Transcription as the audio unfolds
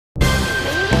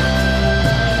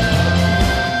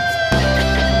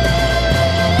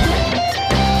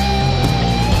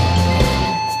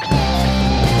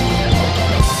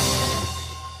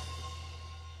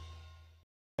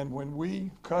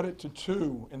we cut it to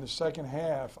 2 in the second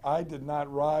half, I did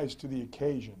not rise to the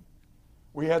occasion.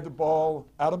 We had the ball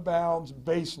out of bounds,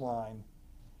 baseline,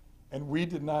 and we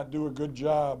did not do a good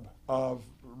job of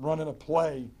running a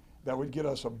play that would get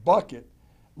us a bucket,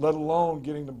 let alone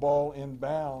getting the ball in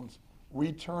bounds.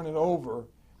 We turn it over,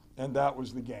 and that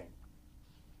was the game.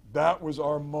 That was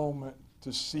our moment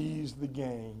to seize the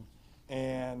game,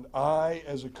 and I,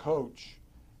 as a coach,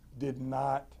 did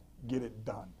not get it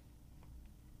done.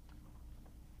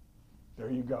 There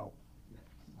you go.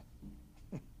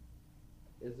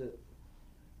 Is it,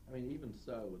 I mean, even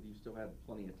so, you still had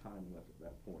plenty of time left at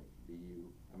that point. Do you,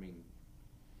 I mean,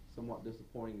 somewhat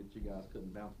disappointing that you guys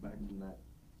couldn't bounce back from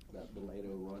that little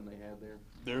 8-0 run they had there?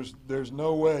 There's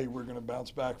no way we're going to bounce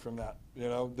back from that. You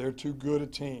know, they're too good a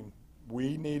team.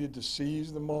 We needed to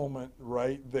seize the moment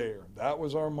right there. That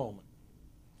was our moment.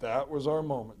 That was our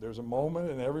moment. There's a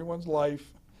moment in everyone's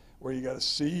life where you got to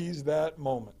seize that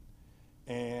moment.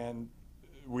 And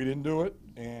we didn't do it,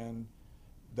 and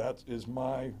that is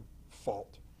my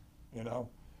fault, you know.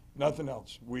 Nothing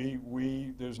else.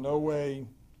 There's no way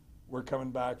we're coming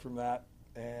back from that,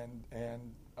 and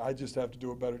I just have to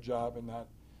do a better job in that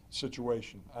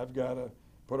situation. I've got to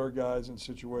put our guys in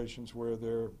situations where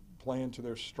they're playing to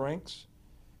their strengths,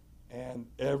 and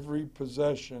every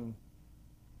possession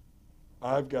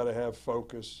I've got to have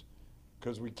focus,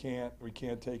 because we can't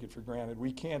take it for granted.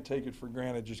 We can't take it for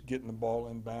granted just getting the ball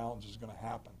in bounds is going to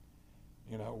happen.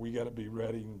 You know, we got to be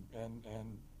ready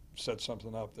and set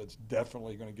something up that's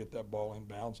definitely going to get that ball in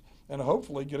bounds and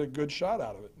hopefully get a good shot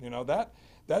out of it. You know, that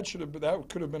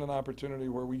could have been an opportunity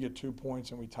where we get 2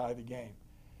 points and we tie the game.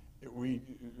 We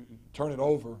turn it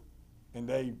over and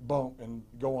they boom and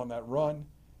go on that run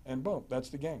and boom, that's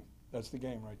the game. That's the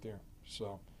game right there.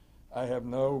 So I have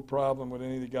no problem with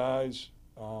any of the guys.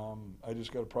 I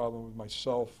just got a problem with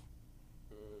myself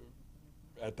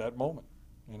at that moment,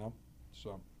 you know.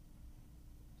 So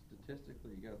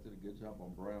statistically, you guys did a good job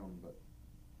on Brown, but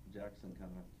Jackson kind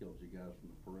of killed you guys from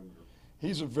the perimeter.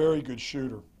 He's a very good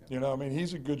shooter. Yeah. You know, I mean,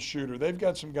 he's a good shooter. They've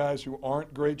got some guys who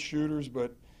aren't great shooters,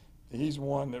 but he's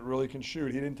one that really can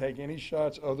shoot. He didn't take any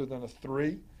shots other than a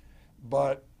 3,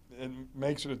 but it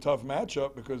makes it a tough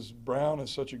matchup because Brown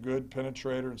is such a good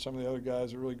penetrator and some of the other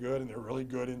guys are really good, and they're really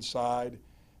good inside,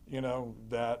 you know,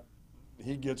 that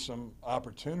he gets some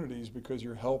opportunities because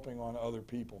you're helping on other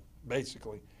people,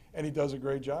 basically. And he does a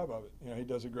great job of it. You know, he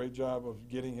does a great job of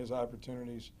getting his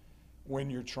opportunities when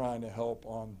you're trying to help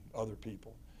on other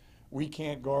people. We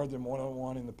can't guard them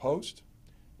one-on-one in the post.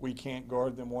 We can't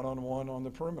guard them one-on-one on the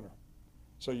perimeter.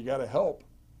 So you got to help,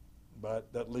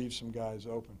 but that leaves some guys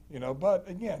open. You know, but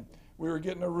again, we were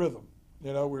getting a rhythm.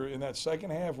 You know, we were in that second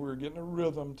half, we were getting a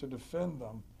rhythm to defend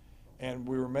them, and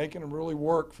we were making them really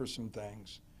work for some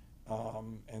things.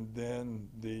 And then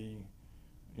the,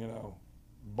 you know,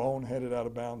 boneheaded out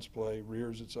of bounds play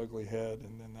rears its ugly head,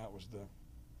 and then that was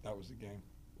the game.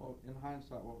 Well, in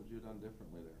hindsight, what would you have done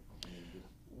differently there?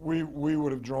 I We mean,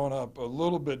 would have drawn up a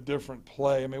little bit different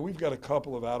play. I mean, we've got a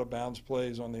couple of out of bounds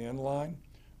plays on the end line,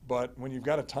 but when you've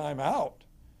got a timeout,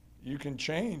 you can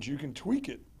change, you can tweak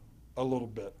it a little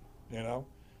bit, you know.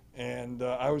 And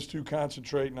I was too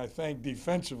concentrating, I think,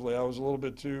 defensively. I was a little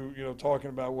bit too, you know, talking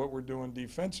about what we're doing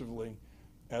defensively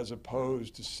as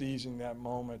opposed to seizing that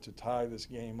moment to tie this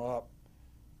game up,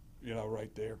 you know,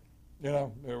 right there. You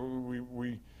know,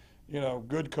 we you know,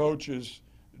 good coaches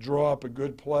draw up a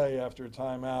good play after a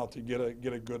timeout to get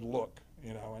a good look,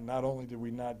 you know. And not only did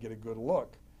we not get a good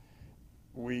look,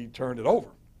 we turned it over.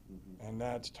 Mm-hmm. And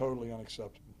that's totally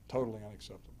unacceptable, totally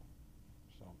unacceptable.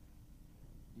 So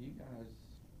you guys,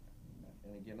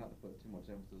 and again, not to put too much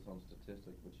emphasis on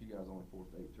statistics, but you guys only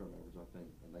forced 8 turnovers, I think,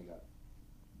 and they got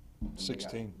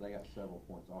 16. They got several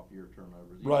points off your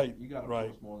turnovers. Right. You got to right.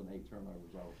 force more than 8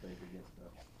 turnovers, I would think, against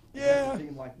yeah. a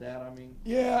team like that. I mean.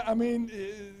 Yeah, I mean,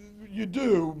 you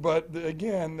do, but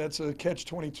again, that's a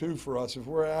catch-22 for us. If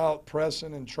we're out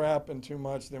pressing and trapping too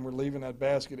much, then we're leaving that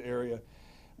basket area.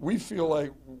 We feel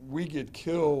like we get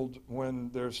killed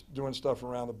when they're doing stuff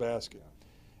around the basket.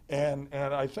 And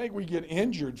I think we get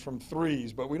injured from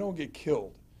threes, but we don't get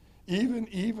killed.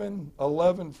 Even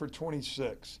 11 for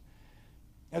 26.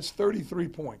 That's 33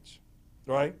 points,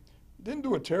 right? Didn't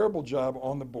do a terrible job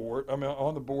on the board. I mean,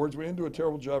 on the boards, we didn't do a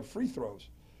terrible job free throws.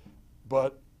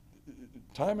 But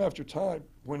time after time,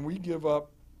 when we give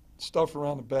up stuff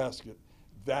around the basket,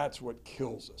 that's what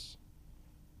kills us.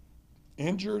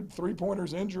 Injured,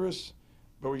 three-pointers injurious,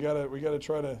 but we gotta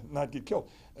try to not get killed.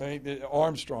 I mean,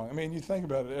 Armstrong. I mean, you think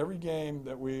about it. Every game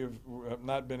that we have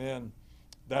not been in,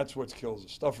 that's what kills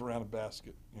us. Stuff around the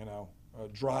basket, you know,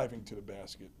 driving to the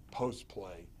basket, post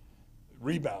play,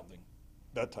 rebounding,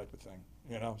 that type of thing,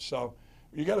 you know. So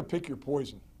you got to pick your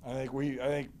poison. I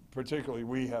think particularly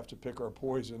we have to pick our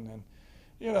poison. And,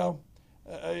 you know,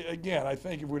 again, I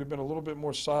think if we'd have been a little bit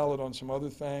more solid on some other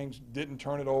things, didn't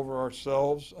turn it over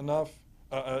ourselves enough,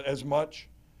 as much,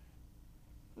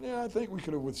 yeah, I think we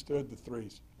could have withstood the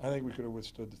threes. I think we could have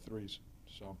withstood the threes.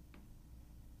 So.